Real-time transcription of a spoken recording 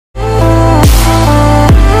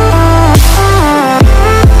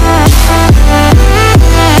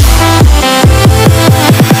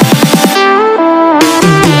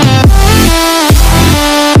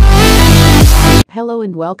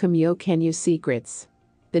welcome yo Kenya secrets.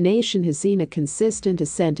 The nation has seen a consistent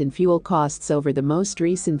ascent in fuel costs over the most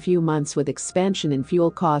recent few months, with expansion in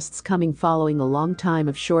fuel costs coming following a long time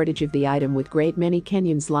of shortage of the item, with great many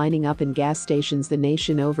Kenyans lining up in gas stations the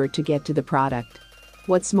nation over to get to the product.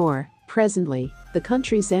 What's more, presently, the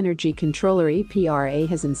country's energy controller EPRA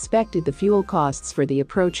has inspected the fuel costs for the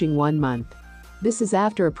approaching 1 month. This is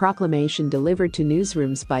after a proclamation delivered to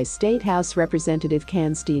newsrooms by State House Representative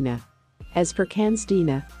Kansdina. As per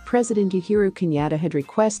Kansdina, President Uhuru Kenyatta had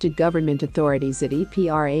requested government authorities at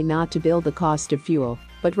EPRA not to bill the cost of fuel,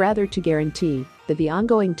 but rather to guarantee that the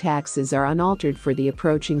ongoing taxes are unaltered for the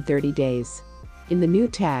approaching 30 days. In the new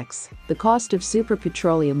tax, the cost of super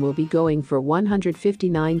petroleum will be going for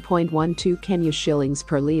 159.12 Kenya shillings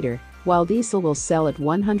per litre, while diesel will sell at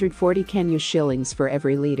 140 Kenya shillings for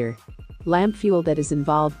every litre. Lamp fuel that is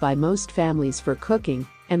involved by most families for cooking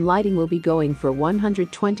and lighting will be going for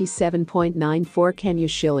 127.94 Kenya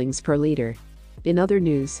shillings per litre. In other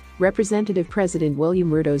news, Representative President William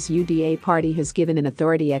Ruto's UDA party has given an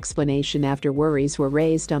authority explanation after worries were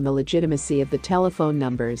raised on the legitimacy of the telephone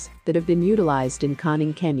numbers that have been utilized in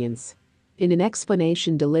conning Kenyans. In an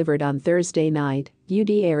explanation delivered on Thursday night,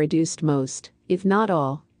 UDA reduced most, if not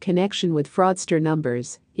all, connection with fraudster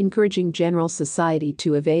numbers, encouraging general society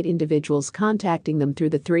to evade individuals contacting them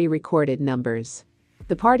through the 3 recorded numbers.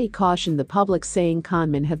 The party cautioned the public, saying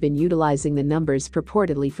conmen have been utilizing the numbers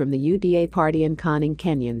purportedly from the UDA party and conning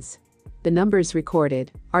Kenyans. The numbers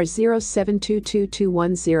recorded are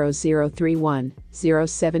 0722210031,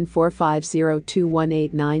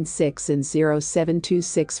 0745021896 and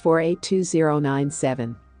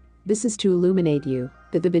 0726482097. This is to illuminate you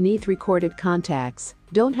that the beneath recorded contacts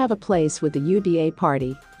don't have a place with the UDA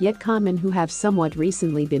party, yet conmen who have somewhat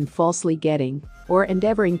recently been falsely getting or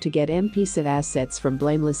endeavoring to get M-Pesa assets from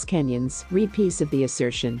blameless Kenyans read piece of the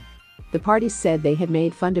assertion. The party said they had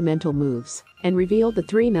made fundamental moves and revealed the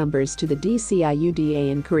 3 numbers to the DCI.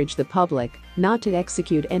 UDA encouraged the public not to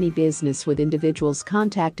execute any business with individuals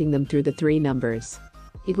contacting them through the 3 numbers.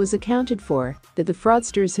 It was accounted for that the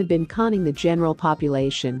fraudsters had been conning the general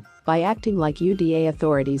population by acting like UDA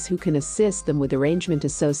authorities who can assist them with arrangement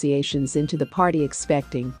associations into the party,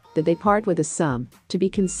 expecting that they part with a sum to be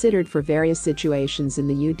considered for various situations in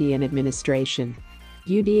the UDA administration.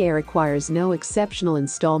 UDA requires no exceptional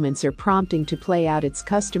installments or prompting to play out its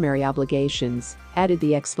customary obligations, added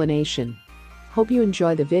the explanation. Hope you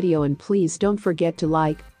enjoy the video, and please don't forget to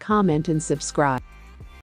like, comment and subscribe.